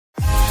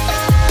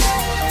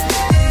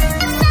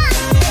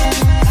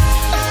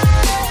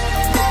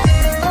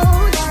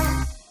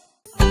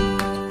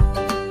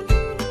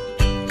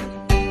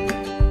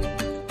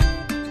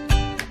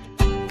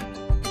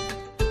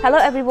Hello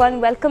everyone,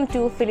 welcome to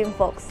Film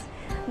Fox.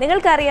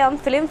 നിങ്ങൾക്കറിയാം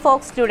film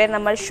ഫോക്സിലൂടെ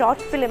നമ്മൾ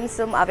short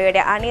ഫിലിംസും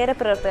അവയുടെ അണിയറ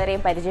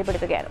പ്രവർത്തകരെയും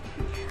പരിചയപ്പെടുത്തുകയാണ്.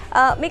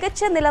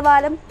 മികച്ച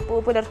നിലവാരം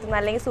പുലർത്തുന്ന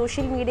അല്ലെങ്കിൽ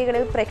സോഷ്യൽ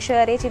മീഡിയകളിൽ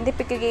പ്രേക്ഷകരെ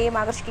ചിന്തിപ്പിക്കുകയും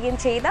ആകർഷിക്കുകയും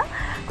ചെയ്ത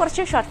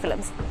കുറച്ച് ഷോർട്ട്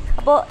ഫിലിംസ്.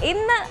 അപ്പോൾ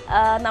ഇന്ന്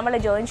നമ്മൾ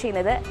ജോയിൻ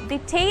ചെയ്യുന്നത് ദി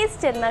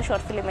ടേസ്റ്റ് എന്ന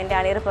ഷോർട്ട് ഫിലിമിൻ്റെ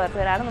അണിയറ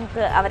പ്രവർത്തകരാണ്.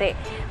 നമുക്ക് അവരെ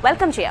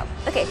വെൽക്കം ചെയ്യാം.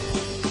 ഓക്കെ,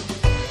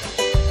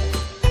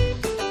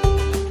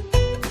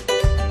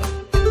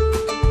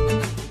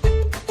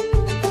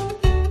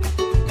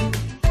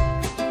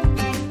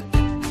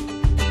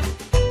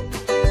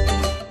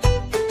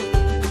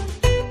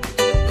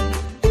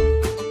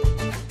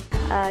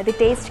 ദി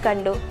ടേസ്റ്റ്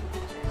കണ്ടു,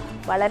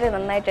 വളരെ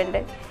നന്നായിട്ടുണ്ട്.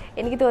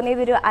 എനിക്ക്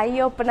തോന്നിയതൊരു ഐ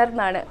ഓപ്പണർ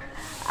എന്നാണ്.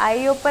 ഐ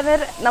ഓപ്പണർ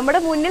നമ്മുടെ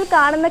മുന്നിൽ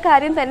കാണുന്ന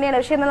കാര്യം തന്നെയാണ്,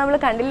 പക്ഷേ എന്നാൽ നമ്മൾ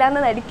കണ്ടില്ല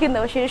എന്ന് നടിക്കുന്നു.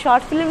 പക്ഷേ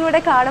ഷോർട്ട്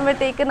ഫിലിമിലൂടെ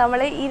കാണുമ്പോഴത്തേക്ക്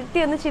നമ്മളെ ഇരുത്തി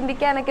ഒന്ന്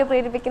ചിന്തിക്കാനൊക്കെ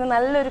പ്രേരിപ്പിക്കുന്ന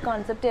നല്ലൊരു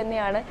കോൺസെപ്റ്റ്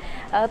തന്നെയാണ്.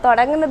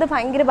 തുടങ്ങുന്നത്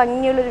ഭയങ്കര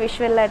ഭംഗിയുള്ളൊരു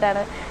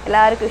വിഷ്വലായിട്ടാണ്,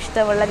 എല്ലാവർക്കും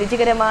ഇഷ്ടമുള്ള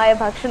രുചികരമായ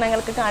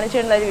ഭക്ഷണങ്ങൾക്ക്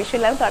കാണിച്ചിട്ടുള്ള ഒരു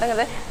വിഷ്വലാണ്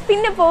തുടങ്ങുന്നത്.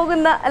 പിന്നെ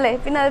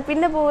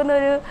പോകുന്ന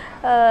ഒരു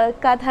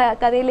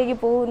കഥയിലേക്ക്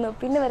പോകുന്നു,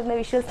 പിന്നെ വരുന്ന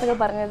വിഷ്വൽസ് എന്നൊക്കെ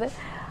പറഞ്ഞത്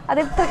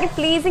അതിത്രയ്ക്ക്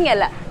പ്ലീസിങ്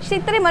അല്ല. പക്ഷെ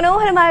ഇത്രയും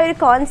മനോഹരമായ ഒരു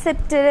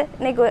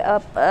കോൺസെപ്റ്റിനെ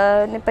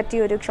പറ്റി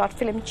ഒരു ഷോർട്ട്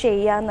ഫിലിം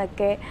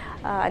ചെയ്യാന്നൊക്കെ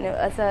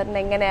സാറിന്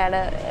എങ്ങനെയാണ്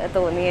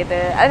തോന്നിയത്?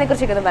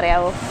 അതിനെക്കുറിച്ചൊക്കെ ഒന്ന്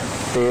പറയാമോ?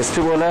 ടേസ്റ്റ്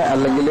പോലെ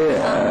അല്ലെങ്കിൽ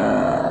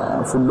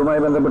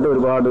ഫുഡുമായി ബന്ധപ്പെട്ട്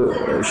ഒരുപാട്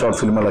ഷോർട്ട്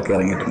ഫിലിമുകളൊക്കെ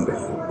ഇറങ്ങിയിട്ടുണ്ട്.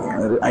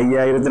 ഒരു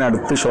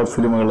 5000-ത്തിനടുത്ത് ഷോർട്ട്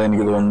ഫിലിമുകൾ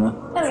എനിക്ക് തോന്നുന്നു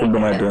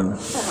ഫുഡുമായിട്ട് വന്നു.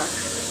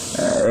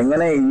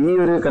 എങ്ങനെ ഈ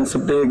ഒരു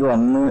കൺസെപ്റ്റിലേക്ക്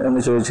വന്നു എന്ന്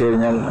ചോദിച്ചു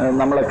കഴിഞ്ഞാൽ,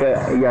 നമ്മളൊക്കെ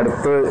ഈ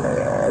അടുത്ത്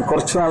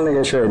കുറച്ച് നാളിന്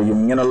ശേഷമായിരിക്കും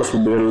ഇങ്ങനെയുള്ള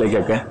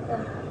ഫുഡുകളിലേക്കൊക്കെ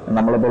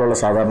നമ്മളെപ്പോലുള്ള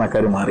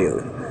സാധാരണക്കാർ മാറിയത്.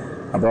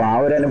 അപ്പോൾ ആ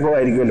ഒരു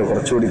അനുഭവമായിരിക്കുമല്ലോ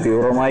കുറച്ചുകൂടി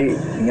തീവ്രമായി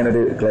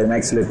ഇങ്ങനൊരു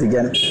ക്ലൈമാക്സിൽ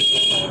എത്തിക്കാൻ.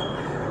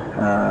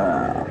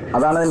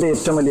 അതാണ് അതിൻ്റെ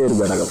ഏറ്റവും വലിയൊരു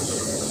ഘടകം.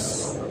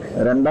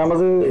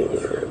 രണ്ടാമത്,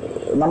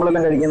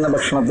 നമ്മളെല്ലാം കഴിക്കുന്ന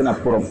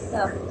ഭക്ഷണത്തിനപ്പുറം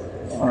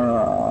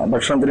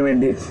ഭക്ഷണത്തിന്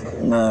വേണ്ടി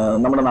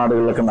നമ്മുടെ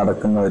നാടുകളിലൊക്കെ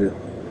നടക്കുന്നവർ,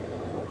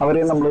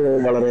 അവരെയും നമ്മൾ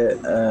വളരെ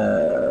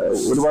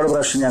ഒരുപാട്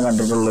പ്രാവശ്യം ഞാൻ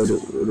കണ്ടിട്ടുള്ള ഒരു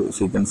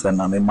സീക്വൻസ്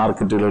തന്നെയാണ് ഈ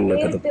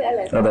മാർക്കറ്റുകളിലൊക്കെ.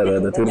 അതെ,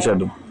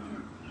 തീർച്ചയായിട്ടും.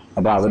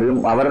 അപ്പോൾ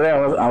അവരുടെ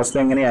അവസ്ഥ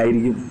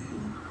എങ്ങനെയായിരിക്കും,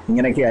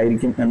 ഇങ്ങനെയൊക്കെ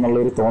ആയിരിക്കും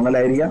എന്നുള്ളൊരു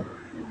തോന്നലായിരിക്കാം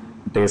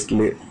ടേസ്റ്റിൽ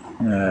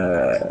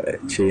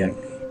ചെയ്യാൻ.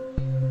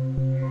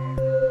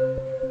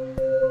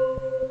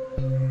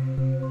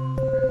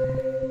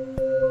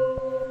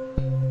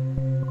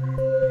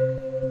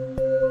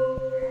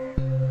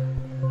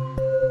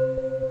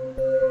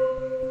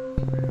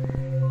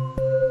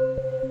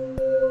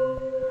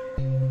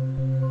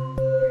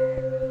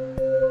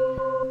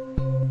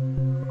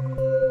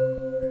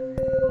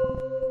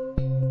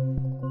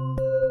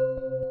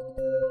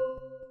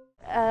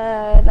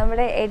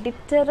 നമ്മുടെ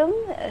എഡിറ്ററും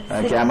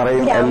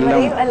ക്യാമറയും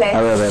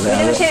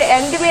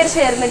രണ്ടുപേർ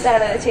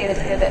ചേർന്നിട്ടാണ്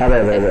ചെയ്തിരിക്കുന്നത്. അതെ,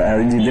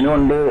 ജിതിനും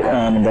ഉണ്ട്,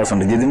 മുന്താസ്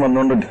ഉണ്ട്. ജിതിൻ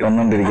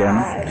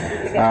വന്നുകൊണ്ടിരിക്കുകയാണ്.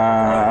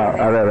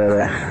 അതെ,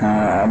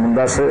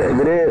 മുന്താസ്.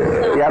 ഇവര്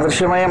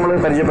യാദൃശ്യമായി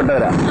നമ്മൾ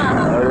പരിചയപ്പെട്ടവരാ.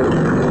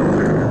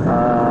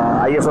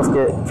 IFFK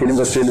ഫിലിം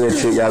ഫെസ്റ്റിവലിൽ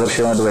വെച്ച്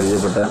യാദൃശ്യമായിട്ട്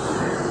പരിചയപ്പെട്ട.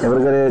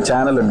 ഇവർക്കൊരു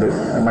ചാനലുണ്ട്,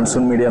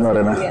 മൺസൂൺ മീഡിയ എന്ന്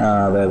പറയുന്നത്.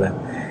 അതെ.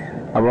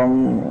 അപ്പം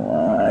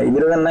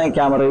ഇവർ തന്നെ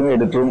ക്യാമറയും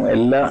എഡിറ്ററും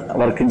എല്ലാ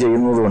വർക്കും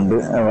ചെയ്യുന്നതുകൊണ്ട്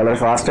വളരെ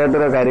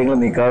ഫാസ്റ്റായിട്ടൊരു കാര്യങ്ങൾ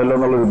നീക്കാമല്ലോ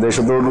എന്നുള്ള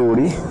ഉദ്ദേശത്തോടു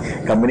കൂടി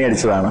കമ്പനി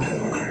അടിച്ചതാണ്.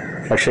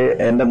 പക്ഷേ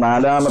എൻ്റെ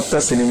നാലാമത്തെ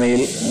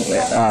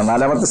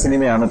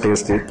സിനിമയാണ്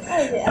ടേസ്റ്റ്.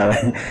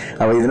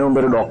 അപ്പോൾ ഇതിനു മുമ്പ്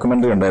ഒരു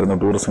ഡോക്യുമെൻ്ററി ഉണ്ടായിരുന്നു,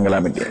 ടൂറിസം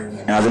കലാമിറ്റി.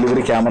 അതിലിവർ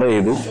ക്യാമറ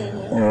ചെയ്തു.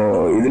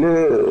 ഇതില്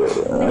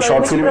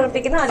ഷോർട്ട് ഫിലിം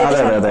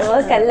അതെ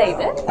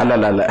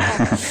അല്ല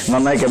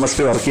നന്നായി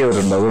കെമിസ്ട്രി വർക്ക്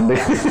ചെയ്തിട്ടുണ്ട്. അതുകൊണ്ട്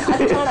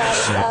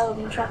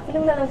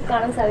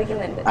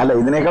അല്ല,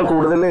 ഇതിനേക്കാൾ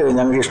കൂടുതൽ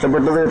ഞങ്ങൾക്ക്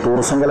ഇഷ്ടപ്പെട്ടത്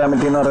ടൂറിസം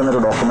കലാമിറ്റി എന്ന് പറയുന്ന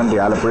ഒരു ഡോക്യുമെൻ്ററി,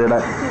 ആലപ്പുഴയുടെ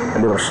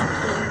വലിയ പ്രശ്നം.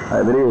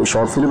 ഇവർ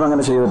ഷോർട്ട് ഫിലിം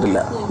അങ്ങനെ ചെയ്തിട്ടില്ല,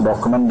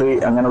 ഡോക്യുമെൻ്ററി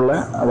അങ്ങനെയുള്ള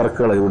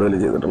വർക്കുകൾ കൂടുതൽ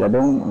ചെയ്തിട്ടുള്ളൂ.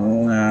 അപ്പം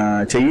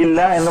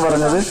ചെയ്യില്ല എന്ന്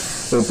പറഞ്ഞത്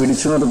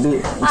പിടിച്ചു നിർത്തി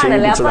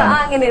ചെയ്യിപ്പിച്ചതാണ്.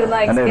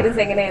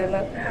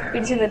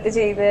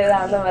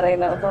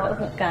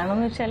 കാരണം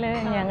എന്ന് വെച്ചാൽ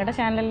ഞങ്ങളുടെ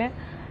ചാനലിൽ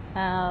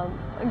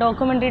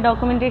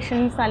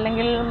ഡോക്യുമെൻറ്റേഷൻസ്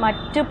അല്ലെങ്കിൽ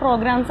മറ്റ്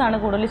പ്രോഗ്രാംസാണ്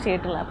കൂടുതൽ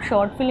ചെയ്തിട്ടുള്ളത്. അപ്പോൾ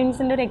ഷോർട്ട്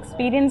ഫിലിംസിൻ്റെ ഒരു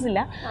എക്സ്പീരിയൻസ് ഇല്ല.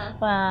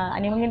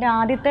 അനിമങ്ങിൻ്റെ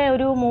ആദ്യത്തെ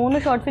ഒരു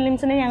 3 ഷോർട്ട്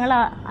ഫിലിംസിന് ഞങ്ങൾ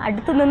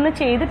അടുത്ത് നിന്ന്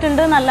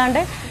ചെയ്തിട്ടുണ്ട്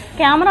എന്നല്ലാണ്ട്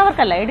ക്യാമറ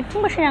വർക്കല്ല,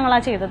 എഡിറ്റിംഗ് പക്ഷേ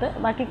ഞങ്ങളാണ് ചെയ്തത്.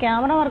 ബാക്കി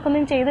ക്യാമറ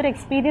വർക്കൊന്നും ചെയ്തൊരു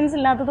എക്സ്പീരിയൻസ്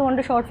ഇല്ലാത്തത്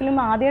കൊണ്ട് ഷോർട്ട് ഫിലിം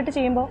ആദ്യമായിട്ട്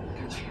ചെയ്യുമ്പോൾ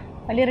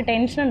വലിയൊരു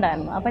ടെൻഷൻ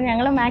ഉണ്ടായിരുന്നു. അപ്പം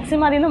ഞങ്ങൾ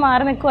മാക്സിമം അതിൽ നിന്ന്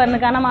മാറി നിൽക്കുമായിരുന്നു.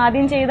 കാരണം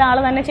ആദ്യം ചെയ്ത ആൾ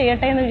തന്നെ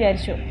ചെയ്യട്ടെ എന്ന്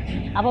വിചാരിച്ചു.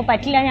 അപ്പോൾ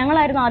പറ്റില്ല,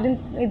 ഞങ്ങളായിരുന്നു ആദ്യം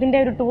ഇതിൻ്റെ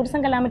ഒരു ടൂറിസം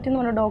കലാമിറ്റി എന്ന്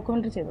പറഞ്ഞ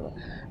ഡോക്യുമെൻ്ററി ചെയ്തത്.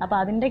 അപ്പോൾ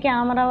അതിൻ്റെ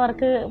ക്യാമറ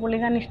വർക്ക്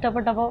പുള്ളിക്കാരൻ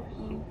ഇഷ്ടപ്പെട്ടപ്പോൾ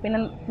പിന്നെ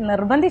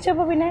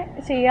നിർബന്ധിച്ചപ്പോൾ പിന്നെ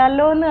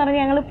ചെയ്യാമല്ലോ എന്ന്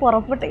പറഞ്ഞ് ഞങ്ങൾ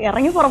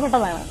ഇറങ്ങി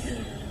പുറപ്പെട്ടതാണ്.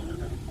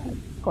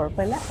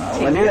 കുഴപ്പമില്ല.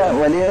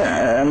 വലിയ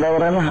എന്താ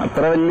പറയുക,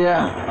 അത്ര വലിയ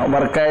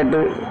വർക്കായിട്ട്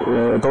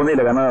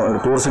തോന്നിയില്ല. കാരണം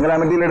ടൂറിസം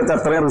കലാമിറ്റിയിലെടുത്ത്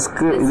അത്രയും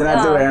റിസ്ക്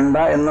ഇതിനകത്ത് വേണ്ട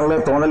എന്നുള്ള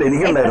തോന്നൽ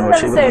എനിക്കുണ്ടായിരുന്നു.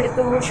 പക്ഷേ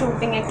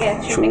ഷൂട്ടിങ്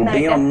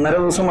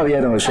 1.5 ദിവസം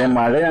മതിയായിരുന്നു. പക്ഷേ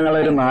മഴ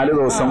ഞങ്ങളൊരു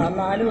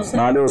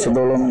 4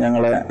 ദിവസത്തോളം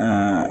ഞങ്ങളെ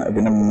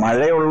പിന്നെ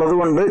മഴയുള്ളത്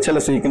കൊണ്ട് ചില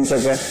സീക്വൻസ്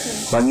ഒക്കെ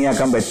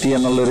ഭംഗിയാക്കാൻ പറ്റി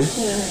എന്നുള്ളൊരു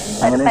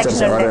അങ്ങനെ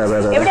ചർച്ച.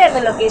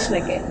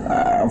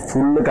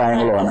 ഫുള്ള്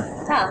കായംകുളമാണ്.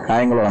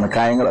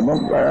 അപ്പം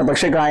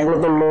പക്ഷെ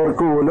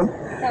കായംകുളത്തുള്ളവർക്ക് പോലും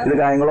ഇത്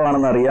കായംകുളം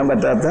ആണെന്ന് അറിയാൻ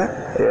പറ്റാത്ത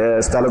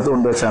സ്ഥലത്ത്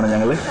കൊണ്ടുവച്ചാണ്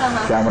ഞങ്ങൾ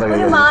ക്യാമറ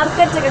കൈകാര്യം.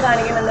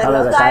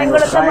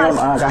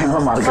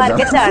 കായംകുളം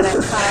മാർക്കറ്റാണ്.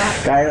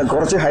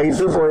 കുറച്ച്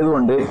ഹൈറ്റിൽ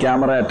പോയതുകൊണ്ട്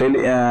ക്യാമറ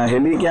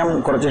ഹെലി ക്യാം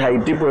കുറച്ച്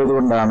ഹൈറ്റിൽ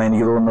പോയതുകൊണ്ടാണ്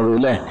എനിക്ക് തോന്നുന്നത്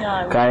അല്ലേ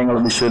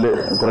കായംകുളം വിഷ്വല്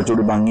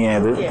കുറച്ചുകൂടി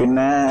ഭംഗിയായത്.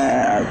 പിന്നെ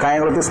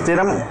കായംകുളത്ത്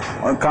സ്ഥിരം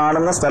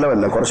കാണുന്ന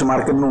സ്ഥലമല്ല, കുറച്ച്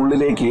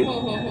മാർക്കറ്റിനുള്ളിലേക്ക്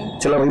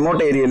ചില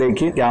റിമോട്ട്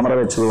ഏരിയയിലേക്ക് ക്യാമറ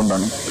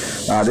വെച്ചതുകൊണ്ടാണ്.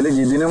 അതിൽ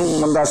ജിതിനും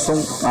മുന്താസും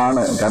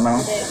ആണ്. കാരണം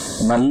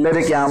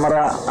നല്ലൊരു ക്യാമറ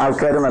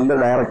ആൾക്കാർ നല്ല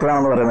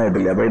ഡയറക്ടറാണെന്ന് പറയുന്നത്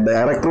കേട്ടില്ല. അപ്പോൾ ഈ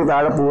ഡയറക്ടർ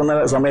താഴെ പോകുന്ന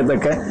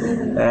സമയത്തൊക്കെ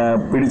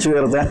പിടിച്ചു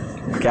ഉയർത്താൻ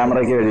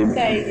ക്യാമറയ്ക്ക് കഴിയും.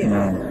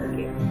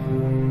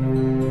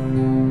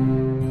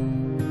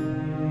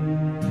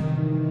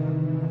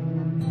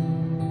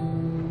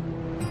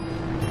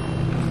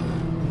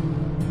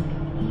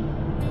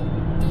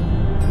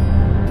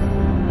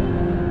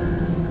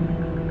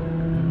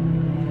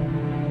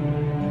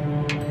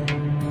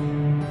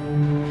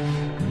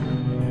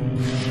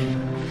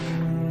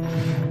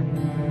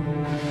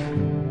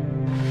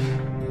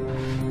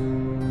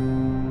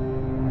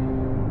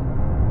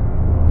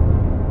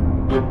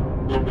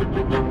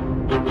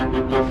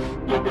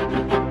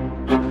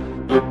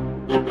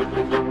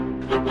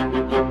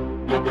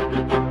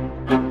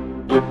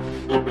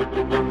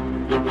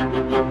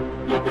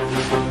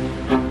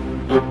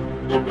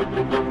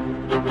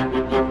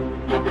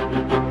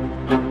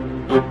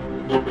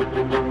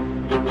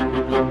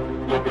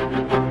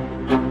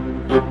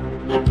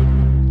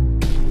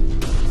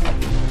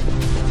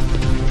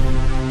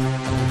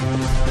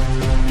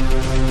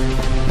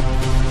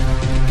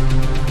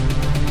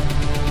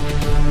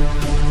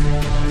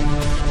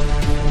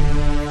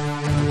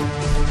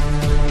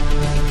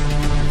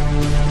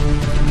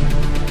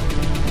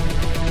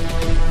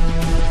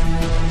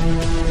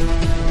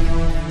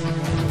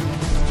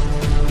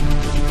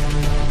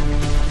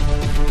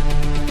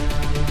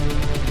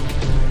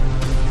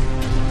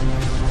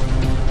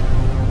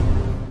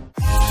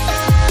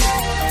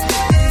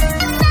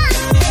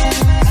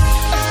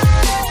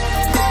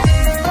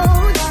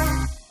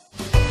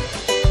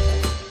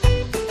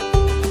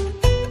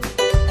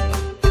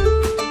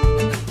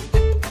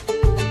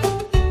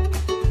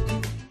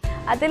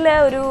 അതിൽ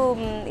ഒരു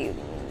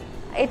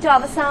ഏറ്റവും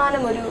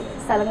അവസാനം ഒരു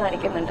സ്ഥലം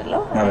കാണിക്കുന്നുണ്ടല്ലോ,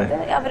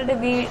 അവരുടെ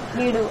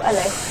വീട്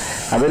അല്ലേ?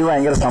 അതൊരു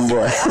ഭയങ്കര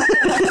സംഭവമാണ്.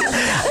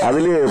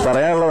 അതില്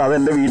പറയാനുള്ളത്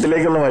അതെന്റെ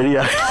വീട്ടിലേക്കുള്ള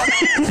വഴിയാണ്,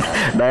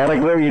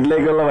 ഡയറക്ടറെ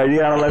വീട്ടിലേക്കുള്ള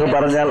വഴിയാണെന്നൊക്കെ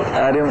പറഞ്ഞാൽ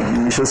ആരും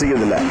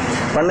വിശ്വസിക്കത്തില്ല.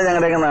 പണ്ട്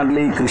ഞങ്ങളുടെയൊക്കെ നാട്ടിൽ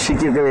ഈ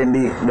കൃഷിക്കൊക്കെ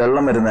വേണ്ടി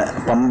വെള്ളം വരുന്ന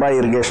പമ്പ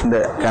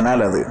ഇറിഗേഷന്റെ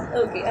കനാലത്,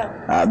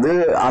 അത്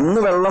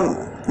അന്ന് വെള്ളം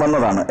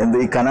വന്നതാണ്.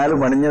 ഈ കനാൽ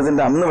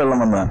പണിഞ്ഞതിന്റെ അന്ന് വെള്ളം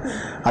വന്നതാണ്.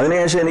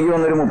 അതിനുശേഷം എനിക്ക്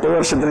തോന്നുന്നൊരു 30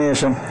 വർഷത്തിന്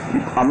ശേഷം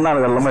അന്നാണ്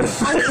വെള്ളം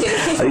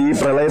വരുന്നത്. ഈ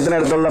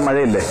പ്രളയത്തിനടുത്തുള്ള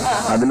മഴയില്ലേ,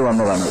 അതിൽ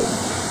വന്നതാണ്.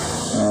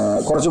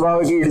 കുറച്ച്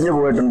ഭാഗമൊക്കെ ഇടിഞ്ഞു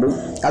പോയിട്ടുണ്ട്.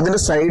 അതിന്റെ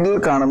സൈഡിൽ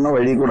കാണുന്ന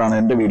വഴി കൂടാണ്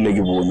എൻ്റെ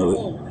വീട്ടിലേക്ക് പോകുന്നത്.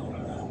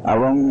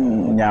 അപ്പം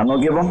ഞാൻ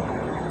നോക്കിയപ്പം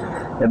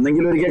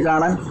എന്തെങ്കിലും ഒരിക്കൽ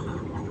കാണാൻ,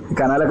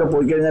 കനാലൊക്കെ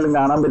പോയി കഴിഞ്ഞാലും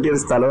കാണാൻ പറ്റിയൊരു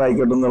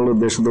സ്ഥലമായിക്കോട്ടെ എന്നുള്ള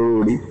ഉദ്ദേശത്തോടു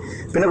കൂടി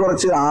പിന്നെ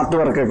കുറച്ച് ആർട്ട്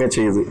വർക്കൊക്കെ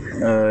ചെയ്ത്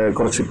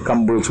കുറച്ച്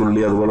കമ്പ്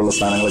ചുള്ളി അതുപോലുള്ള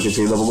സാധനങ്ങളൊക്കെ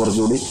ചെയ്തപ്പോൾ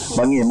കുറച്ചുകൂടി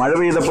ഭംഗി. മഴ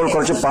പെയ്തപ്പോൾ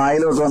കുറച്ച്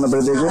പായലൊക്കെ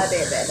വന്നപ്പോഴത്തേക്ക്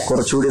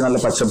കുറച്ചുകൂടി നല്ല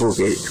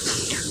പച്ചപ്പൊക്കെ ആയി.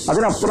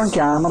 അതിനപ്പുറം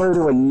ക്യാമറ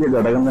ഒരു വലിയ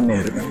ഘടകം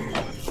തന്നെയായിരുന്നു.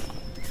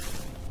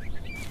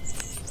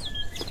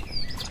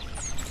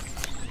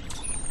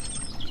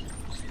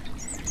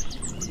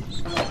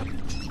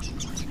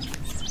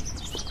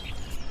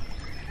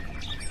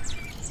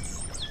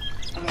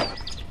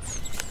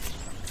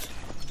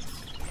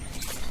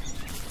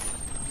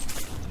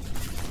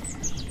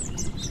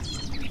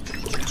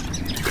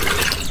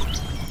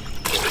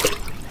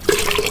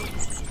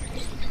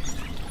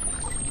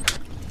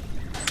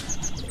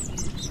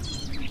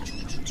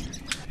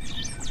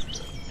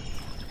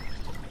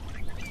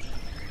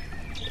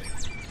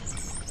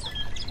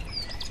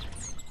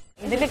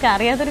 ഇതിലൊക്കെ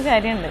അറിയാത്തൊരു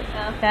കാര്യമുണ്ട്.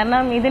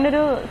 കാരണം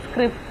ഇതിനൊരു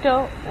സ്ക്രിപ്റ്റോ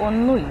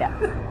ഒന്നുമില്ല,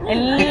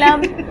 എല്ലാം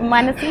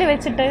മനസ്സിൽ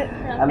വെച്ചിട്ട്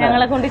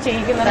ഞങ്ങളെ കൊണ്ട്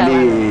ചെയ്യിക്കുന്നതാണ്.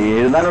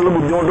 എഴുതാനുള്ള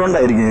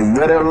ബുദ്ധിമുട്ടുകൊണ്ടായിരിക്കും.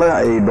 ഇതുവരെയുള്ള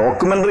ഈ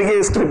ഡോക്യുമെന്ററിക്ക്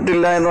സ്ക്രിപ്റ്റ്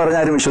ഇല്ല എന്ന്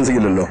പറഞ്ഞാൽ ആരും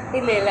വിശ്വസിക്കില്ലല്ലോ.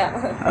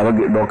 അപ്പൊ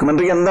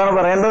ഡോക്യുമെന്ററിക്ക് എന്താണ്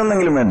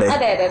പറയേണ്ടതെന്നെങ്കിലും വേണ്ടേ?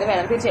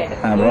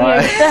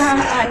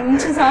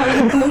 5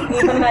 സാധനത്തിനും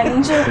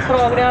 5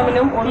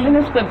 പ്രോഗ്രാമിനും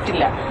ഒന്നിനും സ്ക്രിപ്റ്റ്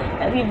ഇല്ല.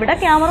 ഇവിടെ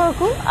ക്യാമറ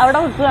വെക്കും,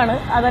 അവിടെ വെക്കുകയാണ്,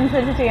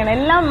 അതനുസരിച്ച് ചെയ്യണം.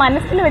 എല്ലാം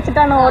മനസ്സിൽ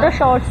വെച്ചിട്ടാണ് ഓരോ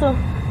ഷോട്ട്സും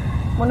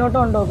മുന്നോട്ട്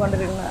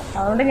കൊണ്ടുപോയിക്കൊണ്ടിരിക്കുന്നത്.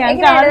 അതുകൊണ്ട്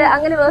ഞങ്ങൾക്ക്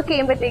അങ്ങനെ വർക്ക്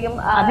ചെയ്യുമ്പോഴത്തേക്കും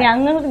അത്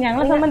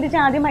ഞങ്ങളെ സംബന്ധിച്ച്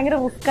ആദ്യം ഭയങ്കര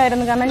റിസ്ക്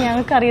ആയിരുന്നു. കാരണം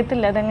ഞങ്ങൾക്ക്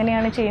അറിയത്തില്ല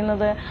അതെങ്ങനെയാണ്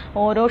ചെയ്യുന്നത്,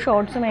 ഓരോ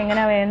ഷോട്ട്സും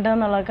എങ്ങനെയാ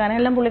വേണ്ടതെന്നുള്ളത്. കാരണം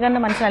എല്ലാം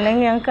പുള്ളിക്കാരൻ്റെ മനസ്സിലായി.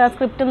 അല്ലെങ്കിൽ ഞങ്ങൾക്ക് ആ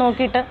സ്ക്രിപ്റ്റ്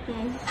നോക്കിയിട്ട്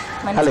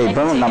അല്ല,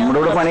 ഇപ്പം നമ്മുടെ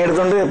കൂടെ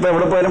പണിയെടുത്തോണ്ട് ഇപ്പൊ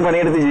എവിടെ പോയാലും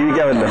പണിയെടുത്ത്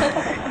ജീവിക്കാമല്ലോ.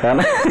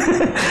 കാരണം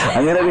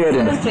അങ്ങനെ ഒരു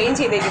കാര്യമുണ്ട്.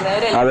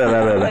 അതെ അതെ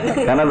അതെ അതെ.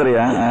 കാരണം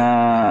എന്തറിയാ,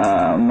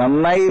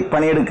 നന്നായി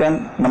പണിയെടുക്കാൻ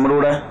നമ്മുടെ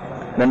കൂടെ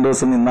 2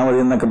 ദിവസം നിന്നാൽ മതി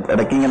എന്നൊക്കെ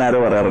ഇടയ്ക്ക് ഇങ്ങനെ ആരോ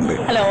പറയാറുണ്ട്.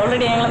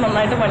 ഓൾറെഡി ഞങ്ങൾ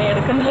നന്നായിട്ട്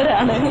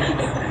പണിയെടുക്കുന്നവരാണ്.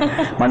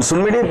 മൺസൂൺ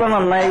മീഡിയ ഇപ്പൊ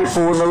നന്നായി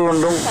പോകുന്നത്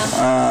കൊണ്ടും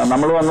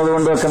നമ്മൾ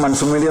വന്നതുകൊണ്ടും ഒക്കെ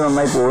മൺസൂൺ മീഡിയ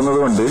നന്നായി പോകുന്നത്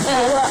കൊണ്ട്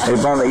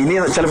ഇപ്പൊ ഇനി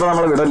ചിലപ്പോൾ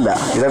നമ്മൾ വിടില്ല.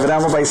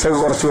 ഇതവരാകുമ്പോൾ പൈസ ഒക്കെ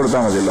കുറച്ച്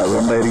കൊടുത്താൽ മതിയല്ലോ.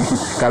 അതുകൊണ്ടായിരിക്കും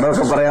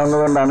കടമൊക്കെ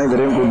പറയാവുന്നത് കൊണ്ടാണ്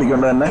ഇവരെയും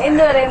കൂട്ടിക്കൊണ്ട് തന്നെ.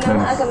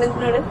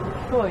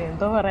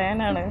 എന്തോ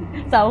പറയാനാണ്,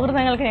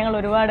 സൗഹൃദങ്ങൾക്ക് ഞങ്ങൾ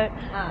ഒരുപാട്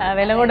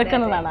വില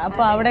കൊടുക്കുന്നതാണ്.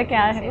 അപ്പോൾ അവിടെ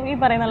ഈ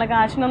പറയുന്ന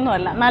കാശിനൊന്നും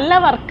അല്ല, നല്ല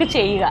വർക്ക്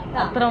ചെയ്യുക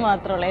അത്ര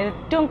മാത്രമല്ല.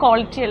 ഏറ്റവും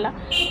ക്വാളിറ്റിയുള്ള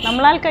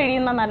നമ്മളാൽ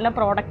കഴിയുന്ന നല്ല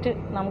പ്രോഡക്റ്റ്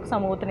നമുക്ക്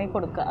സമൂഹത്തിലേക്ക്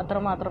കൊടുക്കുക, അത്ര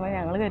മാത്രമേ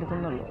ഞങ്ങൾ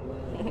കരുതുന്നുള്ളൂ.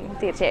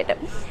 തീർച്ചയായിട്ടും.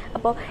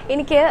 അപ്പോൾ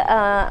എനിക്ക്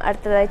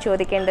അടുത്തതായി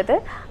ചോദിക്കേണ്ടത്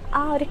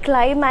ആ ഒരു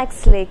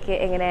ക്ലൈമാക്സിലേക്ക്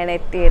എങ്ങനെയാണ്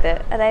എത്തിയത്?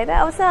 അതായത്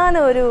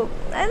അവസാനം ഒരു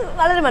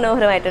വളരെ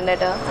മനോഹരമായിട്ടുണ്ട്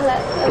കേട്ടോ.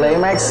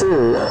 ക്ലൈമാക്സ്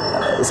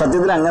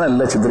സത്യത്തിൽ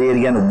അങ്ങനല്ല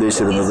ചിത്രീകരിക്കാൻ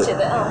ഉദ്ദേശിച്ചിരുന്നത്.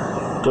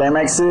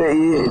 ക്ലൈമാക്സ്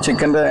ഈ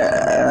ചിക്കൻ്റെ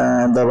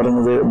എന്താ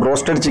പറയുന്നത്,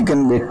 ബ്രോസ്റ്റഡ്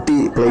ചിക്കൻ വെട്ടി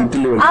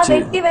പ്ലേറ്റിൽ വെച്ച്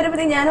വെട്ടി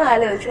വരുമ്പോഴേ ഞാനും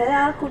ആലോചിച്ചു, അത്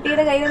ആ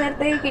കുട്ടിയുടെ കയ്യിൽ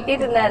നേരത്തെ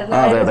കിട്ടിയിട്ടുണ്ടായിരുന്നു,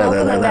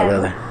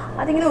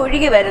 അതിങ്ങനെ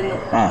ഒഴുകി വരുന്നു.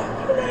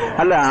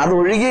 അല്ല, അത്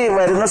ഒഴുകി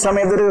വരുന്ന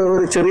സമയത്ത്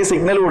ഒരു ചെറിയ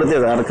സിഗ്നൽ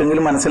കൊടുത്തത്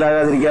ആർക്കെങ്കിലും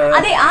മനസ്സിലാകാതിരിക്കാതെ.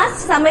 അതെ, ആ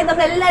സമയത്ത്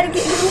നമ്മൾ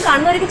എല്ലാവർക്കും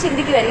കാണുന്നവർക്ക്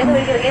ചിന്തിക്കുമായിരിക്കും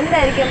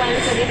എന്തായിരിക്കും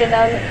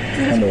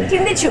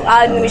ചിന്തിച്ചു ആ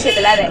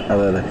നിമിഷത്തിൽ. അതെ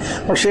അതെ അതെ.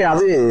 പക്ഷെ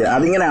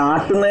അതിങ്ങനെ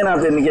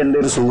ആട്ടുന്നതിനകത്ത് എനിക്ക് എൻ്റെ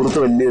ഒരു സുഹൃത്ത്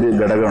വലിയൊരു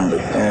ഘടകമുണ്ട്,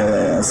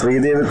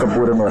 ശ്രീദേവി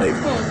കപൂർ എന്ന് പറയും.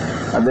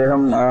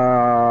 അദ്ദേഹം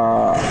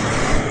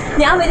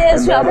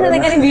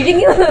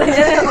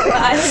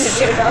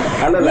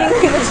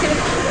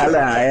അല്ല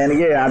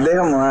എനിക്ക്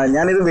അദ്ദേഹം,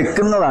 ഞാനിത്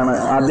വെക്കുന്നതാണ്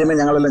ആദ്യമേ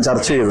ഞങ്ങളെല്ലാം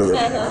ചർച്ച ചെയ്തത്.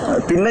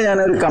 പിന്നെ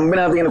ഞാനൊരു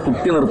കമ്പിനകത്ത് ഇങ്ങനെ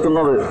കുത്തി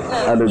നിർത്തുന്നത്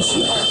ആലോചിച്ചു.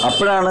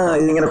 അപ്പോഴാണ്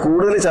ഇതിങ്ങനെ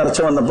കൂടുതൽ ചർച്ച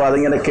വന്നപ്പോൾ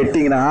അതിങ്ങനെ കെട്ടി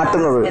ഇങ്ങനെ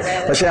ആട്ടുന്നത്.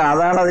 പക്ഷെ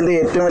അതാണ് അതിൻ്റെ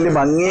ഏറ്റവും വലിയ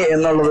ഭംഗി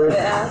എന്നുള്ളത്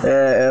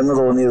എന്ന്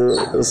തോന്നിയത്.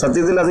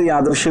 സത്യത്തിൽ അത്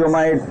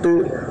യാദൃശ്ചികമായിട്ട്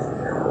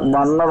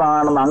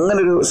വന്നതാണെന്ന്,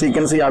 അങ്ങനൊരു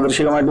സീക്വൻസ്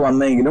യാദൃശ്ചികമായിട്ട്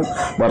വന്നെങ്കിലും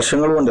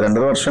വർഷങ്ങൾ കൊണ്ട്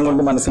 2.5 വർഷം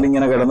കൊണ്ട്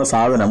മനസ്സിലിങ്ങനെ കിടന്ന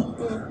സാധനം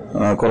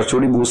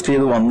കുറച്ചുകൂടി ബൂസ്റ്റ്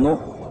ചെയ്ത് വന്നു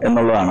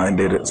എന്നുള്ളതാണ്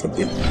അതിൻ്റെ ഒരു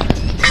സത്യം.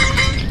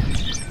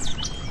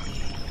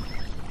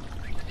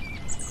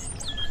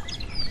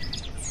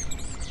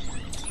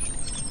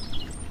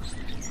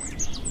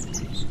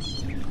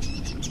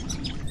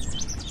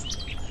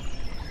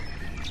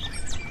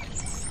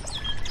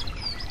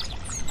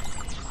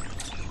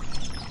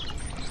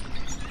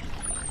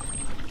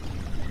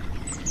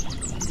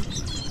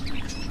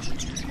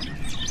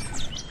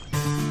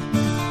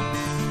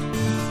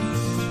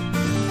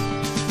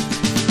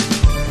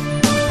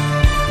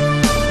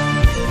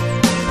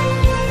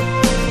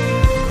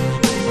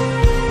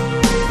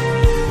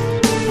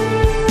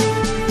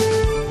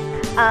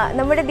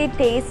 നമ്മുടെ ഈ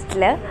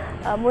ടേസ്റ്റിൽ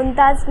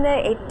മുംതാസിന്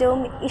ഏറ്റവും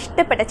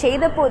ഇഷ്ടപ്പെട്ട,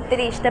 ചെയ്തപ്പോൾ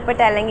ഒത്തിരി ഇഷ്ടപ്പെട്ട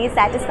അല്ലെങ്കിൽ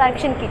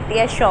സാറ്റിസ്ഫാക്ഷൻ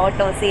കിട്ടിയ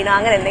ഷോട്ടോ സീനോ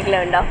അങ്ങനെ എന്തെങ്കിലും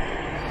ഉണ്ടോ?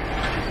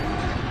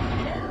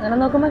 അങ്ങനെ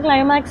നോക്കുമ്പോൾ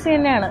ക്ലൈമാക്സ്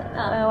തന്നെയാണ്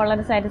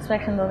വളരെ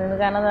സാറ്റിസ്ഫാക്ഷൻ തോന്നിയത്.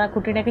 കാരണം ആ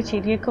കുട്ടിയുടെയൊക്കെ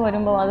ചിരിയൊക്കെ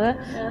വരുമ്പോൾ അത്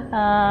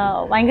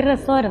ഭയങ്കര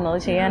രസമായിരുന്നു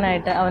അത്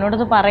ചെയ്യാനായിട്ട്.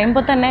 അവനോടത്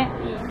പറയുമ്പോൾ തന്നെ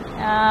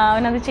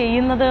അവനത്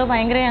ചെയ്യുന്നത്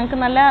ഭയങ്കര, ഞങ്ങൾക്ക്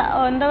നല്ല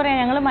എന്താ പറയുക,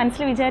 ഞങ്ങൾ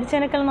മനസ്സിൽ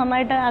വിചാരിച്ചതിനേക്കാൾ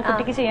നന്നായിട്ട് ആ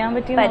കുട്ടിക്ക് ചെയ്യാൻ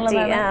പറ്റി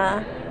എന്നുള്ളതാണ്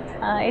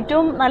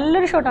ഏറ്റവും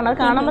നല്ലൊരു ഷോട്ടാണ്. അത്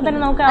കാണുമ്പോൾ തന്നെ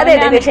നമുക്ക്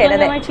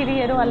ചിരി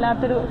ഒരു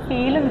വല്ലാത്തൊരു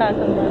ഫീൽ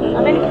ഉണ്ടാക്കുന്നത്.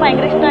 അതെനിക്ക്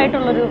ഭയങ്കര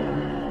ഇഷ്ടമായിട്ടുള്ളൊരു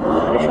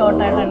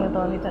ഷോട്ടായിട്ടാണ് എനിക്ക്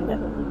തോന്നിയിട്ടുണ്ട്.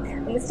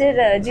 മിസ്റ്റർ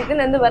ജിതിൻ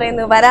എന്ത്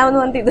പറയുന്നു? വരാമെന്ന്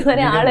പറഞ്ഞിട്ട്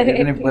ഇതുവരെ ആള്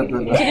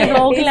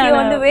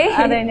ബ്ലോഗിലാണ്.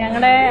 അതെ,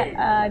 ഞങ്ങളുടെ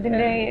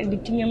ഇതിന്റെ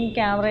എഡിറ്റിങ്ങും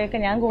ക്യാമറയൊക്കെ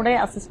ഞാൻ കൂടെ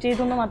അസിസ്റ്റ്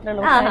ചെയ്തെന്ന് മാത്രമേ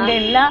ഉള്ളൂ. അതിന്റെ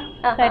എല്ലാ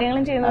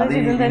കാര്യങ്ങളും ചെയ്യുന്നത്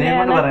ജിതിൻ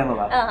തന്നെയാണ്.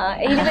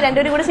 ഇനിയിപ്പോ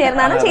രണ്ടുപേരും കൂടെ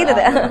ചേർന്നാണ്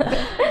ചെയ്തത്.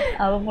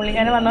 അപ്പൊ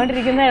പുള്ളിക്കാരൻ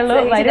വന്നോണ്ടിരിക്കുന്നേ ഉള്ളൂ.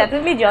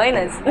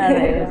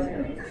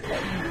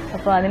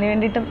 അപ്പൊ അതിന്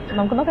വേണ്ടിയിട്ട്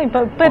നമുക്ക് നോക്കാം. ഇപ്പൊ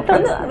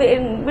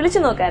വിളിച്ചു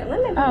നോക്കായിരുന്നു.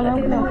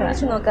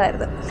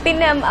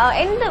 പിന്നെ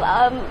എന്ത്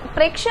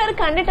പ്രേക്ഷകർ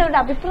കണ്ടിട്ട് അവരുടെ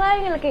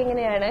അഭിപ്രായങ്ങളൊക്കെ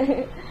എങ്ങനെയാണ്?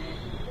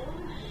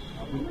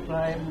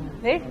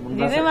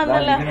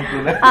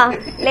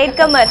 ലേറ്റ്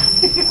കമ്മർ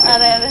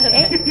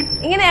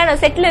ഇങ്ങനെയാണോ?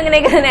 സെറ്റിലും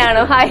ഇങ്ങനെയൊക്കെ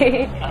തന്നെയാണോ? ഹായ്.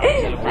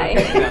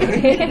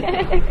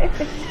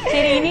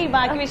 ശരി, ഇനി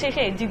ബാക്കി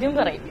വിശേഷം ജിതിൻ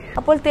പറയും.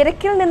 അപ്പോൾ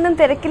തിരക്കിൽ നിന്നും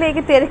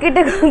തിരക്കിലേക്ക്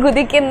തിരക്കിട്ട്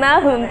കുതിക്കുന്ന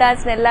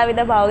മുംതാസിന്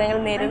എല്ലാവിധ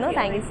ഭാവങ്ങളും നേരുന്നു.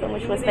 Thank you so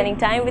much for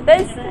spending time with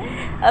us.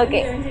 Okay,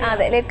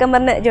 അതെ, ലേറ്റ്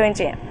കമ്മറിന് ജോയിൻ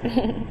ചെയ്യാം.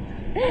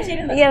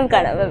 നമുക്ക്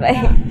കാണാം. ബൈ.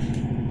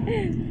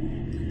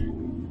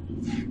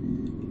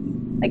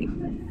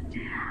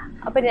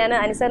 അപ്പം ഞാൻ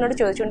അനിസാറിനോട്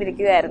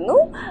ചോദിച്ചുകൊണ്ടിരിക്കുകയായിരുന്നു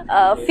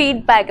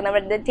ഫീഡ്ബാക്ക്,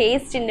 നമ്മുടെ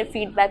ടേസ്റ്റിൻ്റെ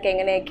ഫീഡ്ബാക്ക്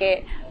എങ്ങനെയൊക്കെ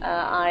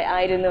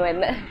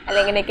ആയിരുന്നുവെന്ന്, അല്ല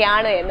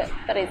എങ്ങനെയൊക്കെയാണ് എന്ന്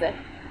പറയൂ സാർ.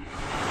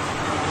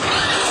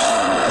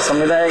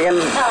 സംവിധായകൻ,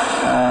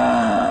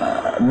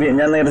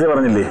 ഞാൻ നേരത്തെ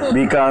പറഞ്ഞില്ലേ,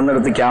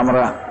 വീക്കാവുന്നിടത്ത് ക്യാമറ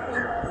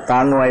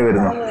താങ്ങുമായി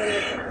വരുന്നു.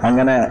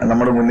 അങ്ങനെ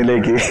നമ്മുടെ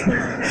മുന്നിലേക്ക്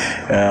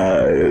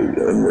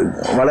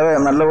വളരെ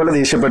നല്ലപോലെ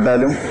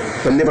ദേഷ്യപ്പെട്ടാലും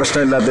വലിയ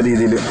പ്രശ്നമില്ലാത്ത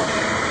രീതിയിൽ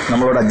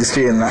നമ്മളോട് അഡ്ജസ്റ്റ്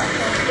ചെയ്യുന്ന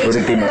ഒരു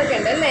ടീം.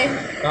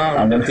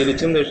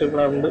 തിരിച്ചും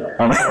ദേഷ്യപ്പെടാറുണ്ട്.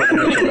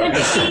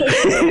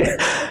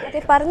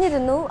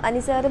 പറഞ്ഞിരുന്നു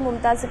അനിസാർ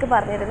മുംതാസൊക്കെ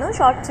പറഞ്ഞിരുന്നു,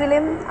 ഷോർട്ട്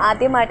ഫിലിം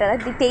ആദ്യമായിട്ടാണ്,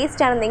 ദി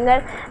ടേസ്റ്റ് ആണ് നിങ്ങൾ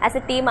ആസ്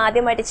എ ടീം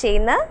ആദ്യമായിട്ട്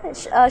ചെയ്യുന്ന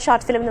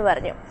ഷോർട്ട് ഫിലിം എന്ന്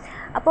പറഞ്ഞു.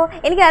 അപ്പോൾ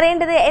എനിക്ക്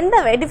അറിയേണ്ടത് എന്താ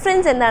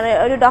ഡിഫറൻസ് എന്താണ്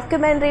ഒരു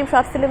ഡോക്യുമെൻ്ററിയും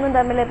ഷോർട്ട് ഫിലിമും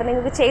തമ്മിൽ? ഇപ്പം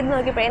നിങ്ങൾക്ക് ചെയ്ത്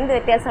നോക്കിയപ്പോൾ എന്ത്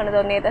വ്യത്യാസമാണ്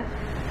തോന്നിയത്?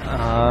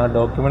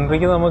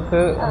 ഡോക്യുമെൻ്ററിക്ക് നമുക്ക്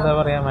എന്താ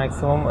പറയുക,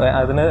 മാക്സിമം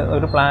അതിന്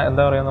ഒരു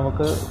എന്താ പറയുക,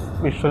 നമുക്ക്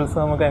വിഷ്വൽസ്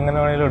നമുക്ക് എങ്ങനെ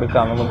വേണമെങ്കിലും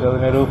എടുക്കാം. നമുക്ക്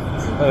അതിനൊരു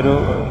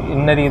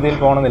ഇന്ന രീതിയിൽ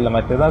പോകണമെന്നില്ല.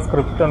 മറ്റേത് ആ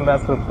സ്ക്രിപ്റ്റ് ഉണ്ട്, ആ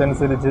സ്ക്രിപ്റ്റ്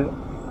അനുസരിച്ച്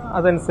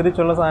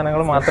അതനുസരിച്ചുള്ള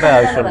സാധനങ്ങൾ മാത്രമേ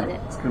ആവശ്യമുള്ളൂ.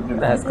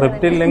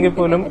 സ്ക്രിപ്റ്റ് ഇല്ലെങ്കിൽ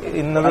പോലും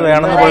ഇന്നത്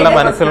വേണമെന്നുള്ള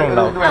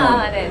മനസ്സിലുണ്ടാവും.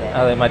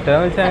 അതെ,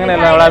 മറ്റേന്ന് വെച്ചാൽ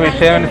അങ്ങനെയല്ല, അവിടെ ആ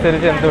വിഷയം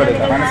അനുസരിച്ച് എന്തും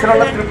എടുക്കാം.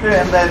 മനസ്സിലുള്ള സ്ക്രിപ്റ്റ്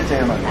എന്തായാലും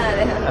ചെയ്യണം.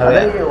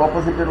 അതെ,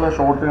 ഓപ്പോസിറ്റുള്ള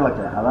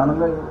ഷോട്ടുകളൊക്കെ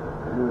അതാണല്ലോ.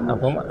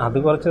 അപ്പം അത്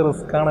കുറച്ച്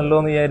റിസ്ക് ആണല്ലോ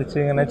എന്ന് വിചാരിച്ച്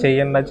ഇങ്ങനെ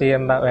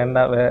ചെയ്യണ്ട വേണ്ട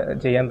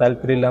ചെയ്യാൻ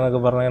താല്പര്യമില്ല എന്നൊക്കെ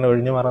പറഞ്ഞ് അങ്ങനെ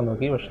ഒഴിഞ്ഞു മാറാൻ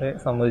നോക്കി. പക്ഷെ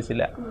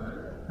സമ്മതിച്ചില്ല,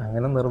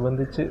 അങ്ങനെ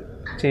നിർബന്ധിച്ച്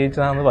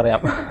ചെയ്യിച്ചതാണെന്ന്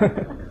പറയാം.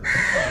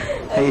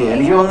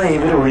 എനിക്ക് തോന്നുന്നു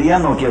ഇവർ ഒഴിയാൻ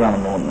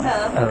നോക്കിയതാണെന്ന് തോന്നുന്നു.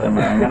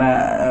 അങ്ങനെ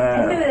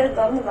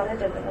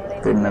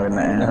പിന്നെ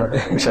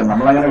പക്ഷെ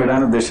നമ്മളങ്ങനെ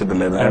വിടാൻ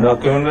ഉദ്ദേശിച്ചിട്ടില്ല.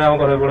 ഡോക്യുമെന്ററി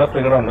ആകുമ്പോൾ കുറെ കൂടെ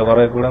ഫ്രീഡം ഉണ്ട്,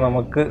 കുറെ കൂടെ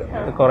നമുക്ക്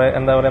കുറെ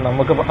എന്താ പറയാ,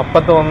 നമുക്ക്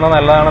അപ്പം തോന്നുന്ന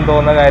നല്ലതാണെന്ന്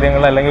തോന്നുന്ന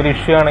കാര്യങ്ങൾ, അല്ലെങ്കിൽ ഒരു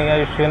ഇഷ്യൂ ആണെങ്കിൽ ആ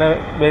ഇഷ്യൂവിനെ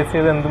ബേസ്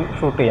ചെയ്ത് എന്തും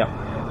ഷൂട്ട് ചെയ്യാം.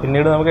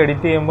 പിന്നീട് നമുക്ക്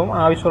എഡിറ്റ് ചെയ്യുമ്പോൾ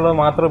ആവശ്യമുള്ളത്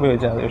മാത്രം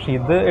ഉപയോഗിച്ചാൽ മതി. പക്ഷെ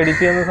ഇത് എഡിറ്റ്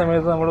ചെയ്യുന്ന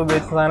സമയത്ത് നമ്മൾ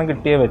ഉദ്ദേശിച്ച സാധനം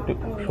കിട്ടിയേ പറ്റൂ.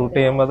 ഷൂട്ട്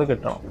ചെയ്യുമ്പോൾ അത്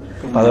കിട്ടണം,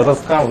 അത്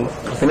റിസ്ക് ആവുള്ളൂ.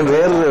 പിന്നെ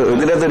വേറൊരു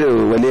ഇതിനകത്തൊരു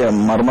വലിയ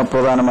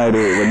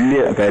മർമ്മപ്രധാനമായൊരു വലിയ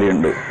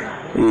കാര്യമുണ്ട്.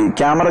 ഈ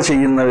ക്യാമറ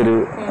ചെയ്യുന്നവര്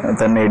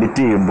തന്നെ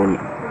എഡിറ്റ് ചെയ്യുമ്പോൾ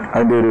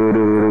അതിന്റെ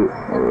ഒരു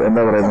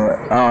എന്താ പറയുന്നത്,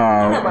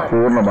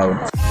 പൂർണ്ണമാകും.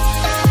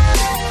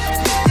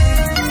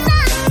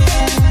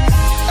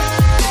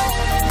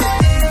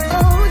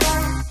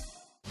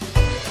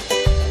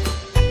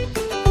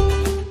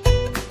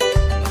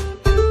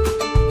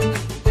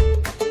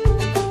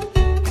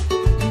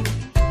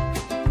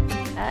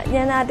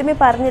 ഞാൻ ആദ്യമേ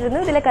പറഞ്ഞിരുന്നു,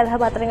 ഇതിലെ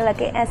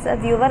കഥാപാത്രങ്ങളൊക്കെ ആസ് എ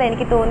വ്യൂവർ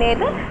എനിക്ക്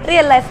തോന്നിയത്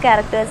റിയൽ ലൈഫ്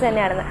ക്യാരക്ടേഴ്സ്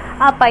തന്നെയാണെന്ന്.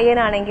 ആ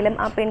പയ്യനാണെങ്കിലും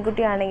ആ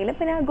പെൺകുട്ടിയാണെങ്കിലും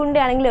പിന്നെ ആ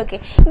ഗുണ്ടയാണെങ്കിലും ഒക്കെ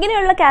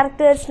ഇങ്ങനെയുള്ള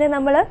ക്യാരക്ടേഴ്സിനെ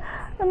നമ്മൾ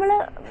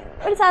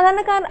ഒരു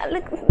സാധാരണക്കാരൻ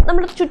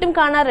നമ്മൾ ചുറ്റും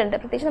കാണാറുണ്ട്.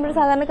 പ്രത്യേകിച്ച് നമ്മൾ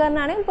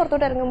സാധാരണക്കാരനാണെങ്കിൽ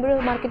പുറത്തോട്ട് ഇറങ്ങുമ്പോഴോ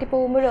മാർക്കറ്റിൽ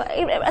പോകുമ്പോഴോ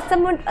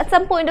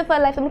സം പോയിന്റ് ഓഫ്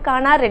ലൈഫ് നമ്മൾ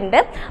കാണാറുണ്ട്.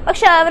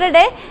 പക്ഷെ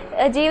അവരുടെ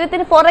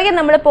ജീവിതത്തിന് പുറകെ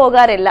നമ്മൾ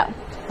പോകാറില്ല.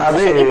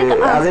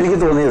 അതെനിക്ക്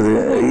തോന്നിയത്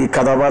ഈ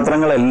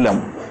കഥാപാത്രങ്ങളെല്ലാം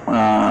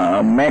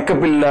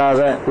മേക്കപ്പ്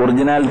ഇല്ലാതെ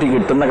ഒറിജിനാലിറ്റി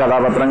കിട്ടുന്ന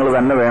കഥാപാത്രങ്ങൾ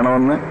തന്നെ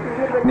വേണമെന്ന്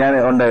ഞാൻ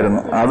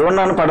ഉണ്ടായിരുന്നു.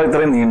 അതുകൊണ്ടാണ് പടം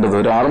ഇത്രയും നീണ്ടത്.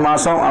 ഒരു 6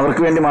 മാസം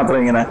അവർക്ക് വേണ്ടി മാത്രം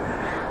ഇങ്ങനെ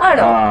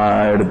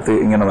എടുത്ത്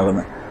ഇങ്ങനെ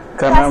നടന്നത്.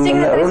 കാരണം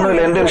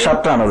ഒന്നുമില്ല, എൻ്റെ ഒരു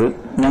ഷർട്ടാണത്.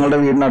 ഞങ്ങളുടെ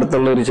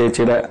വീടിനടുത്തുള്ള ഒരു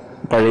ചേച്ചിയുടെ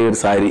പഴയൊരു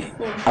സാരി,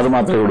 അത്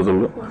മാത്രമേ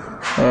കൊടുത്തുള്ളൂ.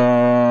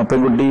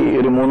 പെൺകുട്ടി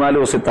ഒരു 3-4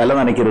 ദിവസം തല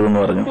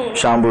നനയ്ക്കരുതെന്ന് പറഞ്ഞു,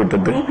 ഷാമ്പു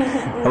ഇട്ടിട്ട്.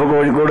 അപ്പൊ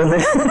കോഴിക്കോട് നിന്ന്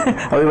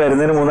അവർ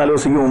വരുന്നതിന് 3-4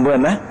 ദിവസത്തേക്ക് മുമ്പ്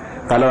തന്നെ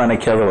തല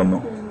നനയ്ക്കാതെ വന്നു.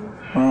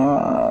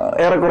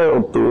 ഏറെക്കുറെ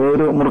ഒത്തു.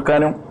 ഒരു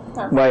മുറുക്കാനും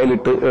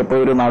വയലിട്ട് ഇപ്പൊ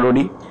ഒരു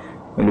നാടോടി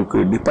ലുക്ക്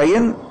കിട്ടി.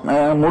 പയ്യൻ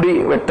മുടി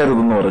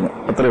വെട്ടരുതെന്ന് പറഞ്ഞു,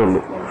 അത്രേ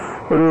ഉള്ളൂ.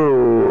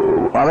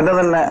 അവന്റെ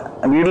തന്നെ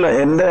വീട്ടിൽ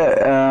എൻ്റെ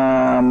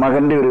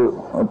മകന്റെ ഒരു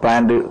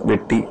പാന്റ്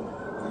വെട്ടി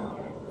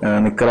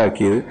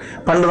നിക്കറാക്കിയത്.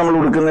 പണ്ട് നമ്മൾ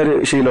ഉടുക്കുന്ന ഒരു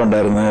ശീലം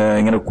ഉണ്ടായിരുന്നു,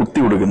 ഇങ്ങനെ കുത്തി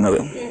ഉടുക്കുന്നത്.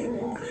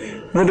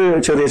 എന്നിട്ട്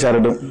ചെറിയ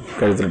ചരടും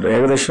കഴുത്തിലിട്ട്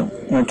ഏകദേശം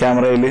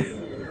ക്യാമറയിൽ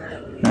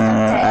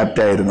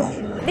ആപ്റ്റായിരുന്നു.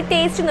 ദി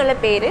ടേസ്റ്റ് എന്നുള്ള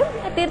പേര്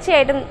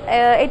തീർച്ചയായിട്ടും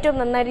ഏറ്റവും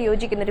നന്നായിട്ട്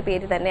യോജിക്കുന്ന ഒരു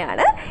പേര്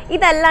തന്നെയാണ്.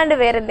 ഇതല്ലാണ്ട്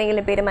വേറെ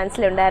എന്തെങ്കിലും പേര്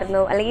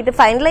മനസ്സിലുണ്ടായിരുന്നോ, അല്ലെങ്കിൽ ഇത്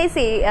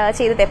ഫൈനലൈസ്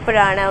ചെയ്തത്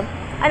എപ്പോഴാണ്,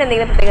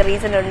 അതിനെന്തെങ്കിലും പ്രത്യേക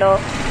റീസൺ ഉണ്ടോ?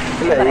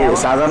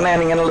 സാധാരണ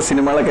ഞാൻ ഇങ്ങനെയുള്ള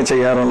സിനിമകളൊക്കെ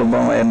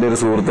ചെയ്യാറുള്ളപ്പോൾ എൻ്റെ ഒരു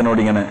സുഹൃത്തിനോട്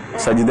ഇങ്ങനെ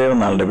സജിദേവ്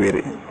എന്നാളുടെ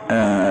പേര്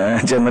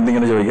ചെന്നിട്ട്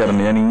ഇങ്ങനെ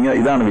ചോദിക്കാറുണ്ട്, ഞാൻ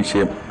ഇതാണ്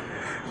വിഷയം,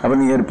 അപ്പൊ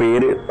നീ ഒരു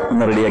പേര്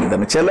ഒന്ന് റെഡിയാക്കി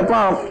തന്നെ. ചിലപ്പോൾ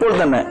അപ്പോൾ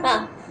തന്നെ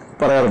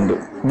പറയാറുണ്ട്,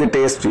 ഇത്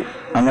ടേസ്റ്റ്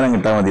അങ്ങനെ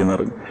കിട്ടാൻ മതി എന്ന്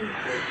പറഞ്ഞു.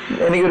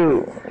 എനിക്കൊരു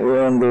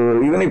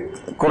ഇവന്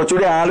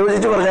കുറച്ചുകൂടി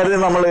ആലോചിച്ച് പറഞ്ഞാൽ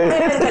നമ്മള്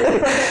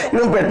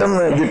ഇവൻ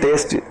പെട്ടെന്ന് ഇത്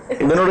ടേസ്റ്റ്,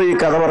 ഇവനോട് ഈ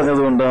കഥ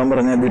പറഞ്ഞത് കൊണ്ട് അവൻ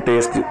പറഞ്ഞ ഇത്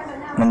ടേസ്റ്റ്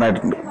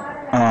നന്നായിട്ടുണ്ട്.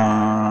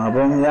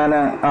 അപ്പം ഞാൻ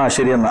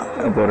ശരിയെന്നാ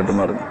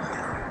പോരട്ടെന്ന് പറഞ്ഞു.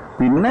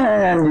 പിന്നെ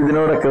ഞാൻ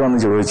ഇതിനോടൊക്കെ വന്ന്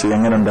ചോദിച്ചു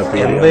എങ്ങനെയുണ്ട്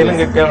എന്തെങ്കിലും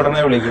കിട്ടിയ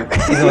ഉടനെ വിളിക്കും,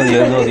 ഇത്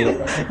മതിയോ ഇത് മതിയോ.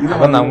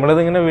 അപ്പൊ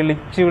നമ്മളിതിങ്ങനെ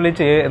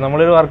വിളിച്ച്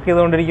നമ്മളൊരു വർക്ക്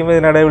ചെയ്തുകൊണ്ടിരിക്കുമ്പോൾ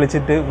ഇതിനിടെ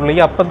വിളിച്ചിട്ട്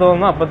പുള്ളിക്ക് അപ്പം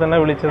തോന്നുന്നു അപ്പം തന്നെ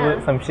വിളിച്ചത്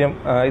സംശയം,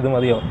 ഇത്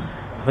മതിയോ,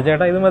 അപ്പൊ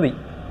ചേട്ടാ ഇത് മതി,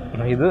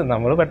 ഇത്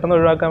നമ്മൾ പെട്ടെന്ന്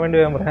ഒഴിവാക്കാൻ വേണ്ടി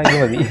ഞാൻ പറയാം ഇത്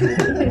മതി.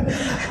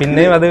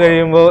 പിന്നെയും അത്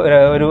കഴിയുമ്പോൾ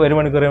ഒരു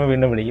മണിക്കൂർ കഴിയുമ്പോൾ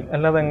വീണ്ടും വിളിക്കും,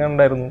 അല്ലാതെ എങ്ങനെ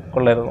ഉണ്ടായിരുന്നു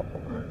കൊള്ളായിരുന്നു.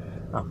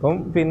 അപ്പം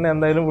പിന്നെ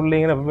എന്തായാലും പുള്ളി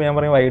ഇങ്ങനെ ഞാൻ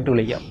പറയും വൈകിട്ട്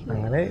വിളിക്കാം.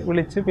 അങ്ങനെ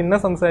വിളിച്ച് പിന്നെ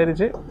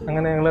സംസാരിച്ച്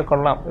അങ്ങനെ ഞങ്ങൾ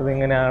കൊള്ളാം,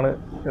 ഇതിങ്ങനെയാണ്,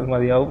 ഇത്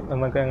മതിയാവും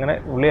എന്നൊക്കെ അങ്ങനെ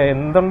പുള്ളി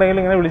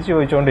എന്തുണ്ടെങ്കിലും ഇങ്ങനെ വിളിച്ച്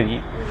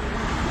ചോദിച്ചുകൊണ്ടിരിക്കും.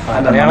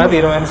 അങ്ങനെയാണ്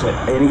തീരുമാനിച്ചത്.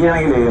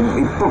 എനിക്കാണെങ്കിൽ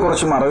ഇപ്പൊ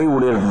കുറച്ച് മറവി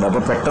കൂടിയിട്ടുണ്ട്.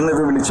 അപ്പൊ പെട്ടെന്ന്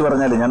ഇത് വിളിച്ചു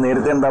പറഞ്ഞാല് ഞാൻ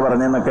നേരത്തെ എന്താ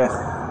പറഞ്ഞെന്നൊക്കെ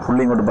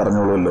പുള്ളി ഇങ്ങോട്ട്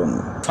പറഞ്ഞോളൂല്ലോ.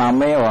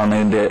 സമയമാണ്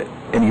ഇതിന്റെ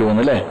എനിക്ക്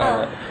തോന്നുന്നു അല്ലേ.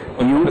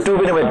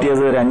 യൂട്യൂബിന്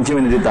പറ്റിയത് ഒരു 5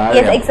 മിനിറ്റ്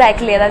താഴെ.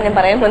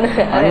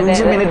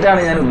 5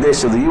 മിനിറ്റാണ് ഞാൻ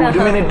ഉദ്ദേശിച്ചത്. ഈ 1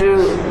 മിനിറ്റ്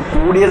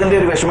കൂടിയതിന്റെ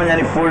ഒരു വിഷമം ഞാൻ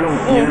ഇപ്പോഴും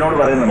ഇതിനോട്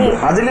പറയുന്നുണ്ട്.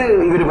 അതില്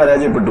ഇവര്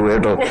പരാജയപ്പെട്ടു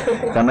കേട്ടോ.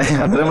 കാരണം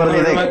അത്രയും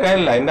പറഞ്ഞത്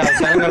എന്റെ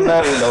അവസാനം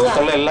കണ്ടാറില്ല,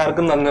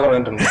 എല്ലാവർക്കും നന്ദി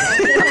പറഞ്ഞിട്ടുണ്ട്.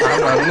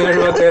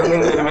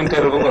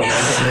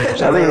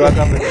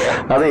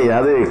 അതെ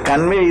അത്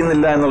കൺവേ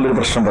ചെയ്യുന്നില്ല എന്നുള്ളൊരു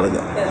പ്രശ്നം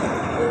പറഞ്ഞു.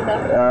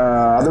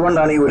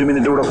 അതുകൊണ്ടാണ് ഈ 1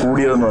 മിനിറ്റ് കൂടെ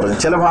കൂടിയതെന്ന് പറഞ്ഞു.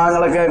 ചില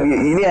ഭാഗങ്ങളൊക്കെ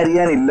ഇനി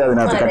അറിയാനില്ല,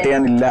 അതിനകത്ത് കട്ട്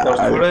ചെയ്യാനില്ല.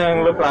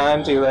 ഞങ്ങൾ പ്ലാൻ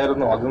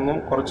ചെയ്തായിരുന്നു, അതൊന്നും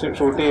കുറച്ച്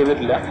ഷൂട്ട്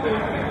ചെയ്തിട്ടില്ല.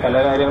 പല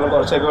കാര്യങ്ങളും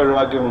കുറച്ചൊക്കെ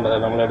ഒഴിവാക്കിയിട്ടുണ്ട്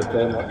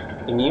നമ്മളെടുത്ത്.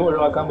 ഇനിയും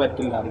ഒഴിവാക്കാൻ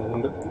പറ്റില്ല,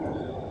 അതുകൊണ്ട്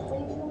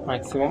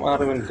മാക്സിമം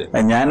 6 മിനിറ്റ്.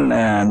 ഞാൻ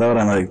എന്താ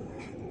പറയുന്നത്,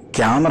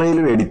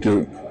 ക്യാമറയിലും എഡിറ്റ്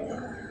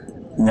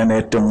ഞാൻ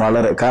ഏറ്റവും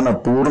കാരണം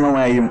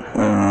പൂർണ്ണമായും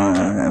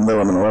എന്താ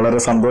പറയുന്നത്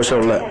വളരെ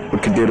സന്തോഷമുള്ള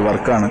കിട്ടിയൊരു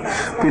വർക്കാണ്.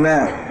 പിന്നെ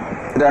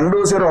 2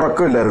 ദിവസം ഒരു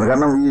ഉറക്കമില്ലായിരുന്നു.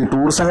 കാരണം ഈ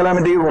ടൂറിസം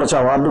കലാമിറ്റിക്ക് കുറച്ച്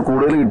അവാർഡ്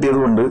കൂടുതൽ കിട്ടിയത്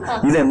കൊണ്ട്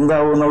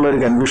ഇതെന്താവും എന്നുള്ള ഒരു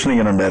കൺഫ്യൂഷൻ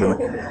ഇങ്ങനെ ഉണ്ടായിരുന്നു.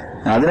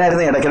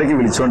 അതിനായിരുന്നു ഇടയ്ക്കിടയ്ക്ക്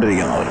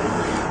വിളിച്ചുകൊണ്ടിരിക്കുന്നത് അവർ.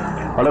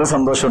 വളരെ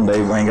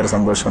സന്തോഷമുണ്ടായി, ഭയങ്കര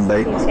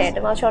സന്തോഷമുണ്ടായി.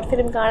 തീർച്ചയായിട്ടും ആ ഷോർട്ട്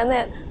ഫിലിം കാണുന്ന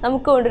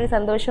നമുക്ക് കൊണ്ടൊരു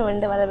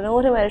സന്തോഷമുണ്ട്. വളരെ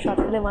മനോഹരമായ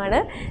ഷോർട്ട് ഫിലിമാണ്.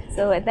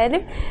 സോ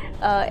എന്തായാലും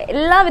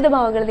എല്ലാവിധ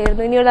ഭാവങ്ങളും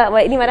നേരുന്നു.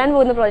 ഇനി വരാൻ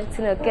പോകുന്ന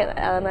പ്രോജക്ട്സിനൊക്കെ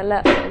നല്ല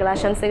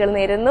ആശംസകൾ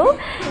നേരുന്നു.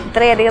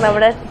 ഇത്രയധികം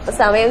നമ്മുടെ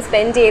സമയം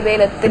സ്പെൻഡ്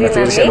ചെയ്തതിൽ ഒത്തിരി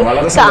നന്ദി.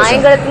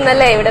 കായംകുളത്ത്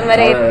നിന്നല്ലേ ഇവിടം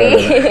വരെ എത്തി.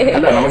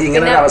 നമുക്ക്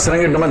ഇങ്ങനെ അവസരം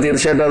കിട്ടുമ്പോൾ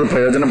തീർച്ചയായിട്ടും അത്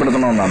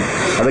പ്രയോജനപ്പെടുത്തണമെന്നാണ്.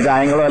 അത്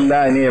കായംകുളം അല്ല,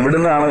 ഇനി എവിടെ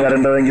നിന്നാണ്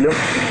വരേണ്ടതെങ്കിലും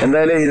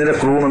എന്തായാലും ഇതിന്റെ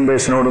ക്രൂ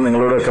മെമ്പേഴ്സിനോടും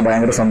നിങ്ങളോടൊക്കെ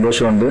ഭയങ്കര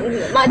സന്തോഷമുണ്ട്.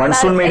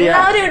 മൺസൂൺ മീഡിയ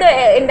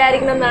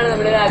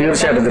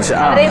തീർച്ചയായിട്ടും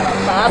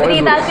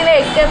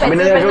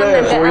പിന്നെ ഞങ്ങള്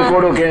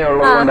കോഴിക്കോടും ഒക്കെ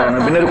ഉള്ളതുകൊണ്ടാണ്.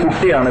 പിന്നെ ഒരു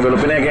കുട്ടിയാണ്,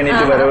 വെളുപ്പിനെയൊക്കെ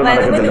എണീറ്റ് വരവ്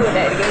നടക്കത്തില്ല.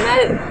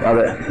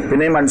 അതെ,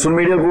 പിന്നെ ഈ മൺസൂൺ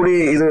മീഡിയ കൂടി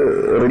ഇത്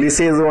റിലീസ്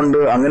ചെയ്തതുകൊണ്ട്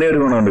അങ്ങനെ ഒരു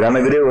ഗുണമുണ്ട്. കാരണം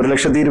ഇവര്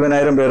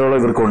 1,20,000 പേരോളം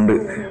ഇവർക്കുണ്ട്.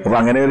 അപ്പൊ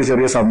അങ്ങനെ ഒരു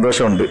ചെറിയ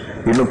സന്തോഷമുണ്ട്.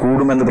 ഇന്ന്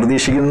കൂടുമെന്ന്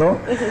പ്രതീക്ഷിക്കുന്നു.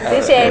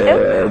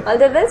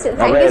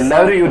 അപ്പൊ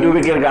എല്ലാവരും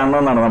യൂട്യൂബിൽ കയറി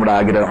കാണണമെന്നാണ് നമ്മുടെ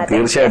ആഗ്രഹം.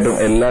 തീർച്ചയായിട്ടും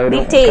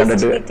എല്ലാവരും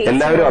കണ്ടിട്ട്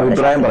എല്ലാവരും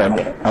അഭിപ്രായം പറയണം.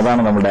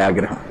 അതാണ് നമ്മുടെ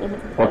ആഗ്രഹം.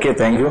 Okay,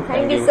 thank you.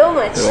 Thank you so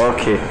much.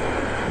 Okay.